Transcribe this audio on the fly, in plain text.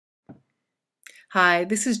Hi,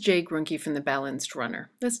 this is Jay Grunke from the Balanced Runner.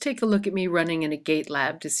 Let's take a look at me running in a gait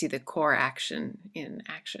lab to see the core action in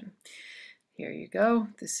action. Here you go.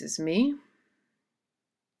 This is me.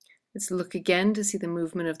 Let's look again to see the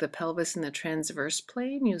movement of the pelvis in the transverse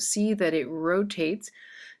plane. You'll see that it rotates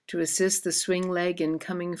to assist the swing leg in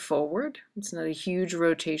coming forward. It's not a huge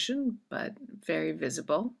rotation, but very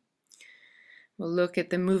visible. We'll look at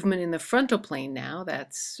the movement in the frontal plane now.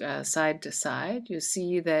 That's side to side. You'll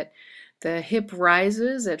see that the hip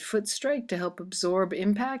rises at foot strike to help absorb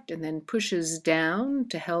impact and then pushes down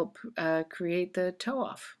to help create the toe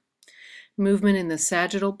off. Movement in the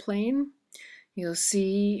sagittal plane. You'll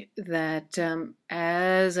see that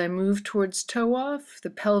as I move towards toe off,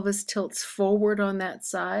 the pelvis tilts forward on that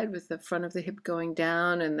side with the front of the hip going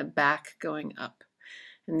down and the back going up.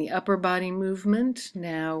 In the upper body movement,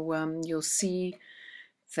 now you'll see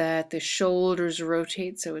that the shoulders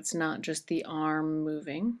rotate, so it's not just the arm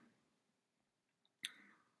moving.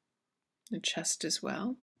 The chest as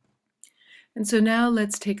well. And so now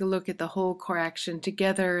let's take a look at the whole core action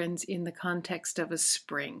together and in the context of a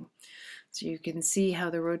spring. So you can see how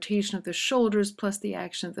the rotation of the shoulders plus the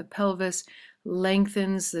action of the pelvis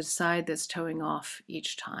lengthens the side that's toeing off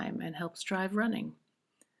each time and helps drive running.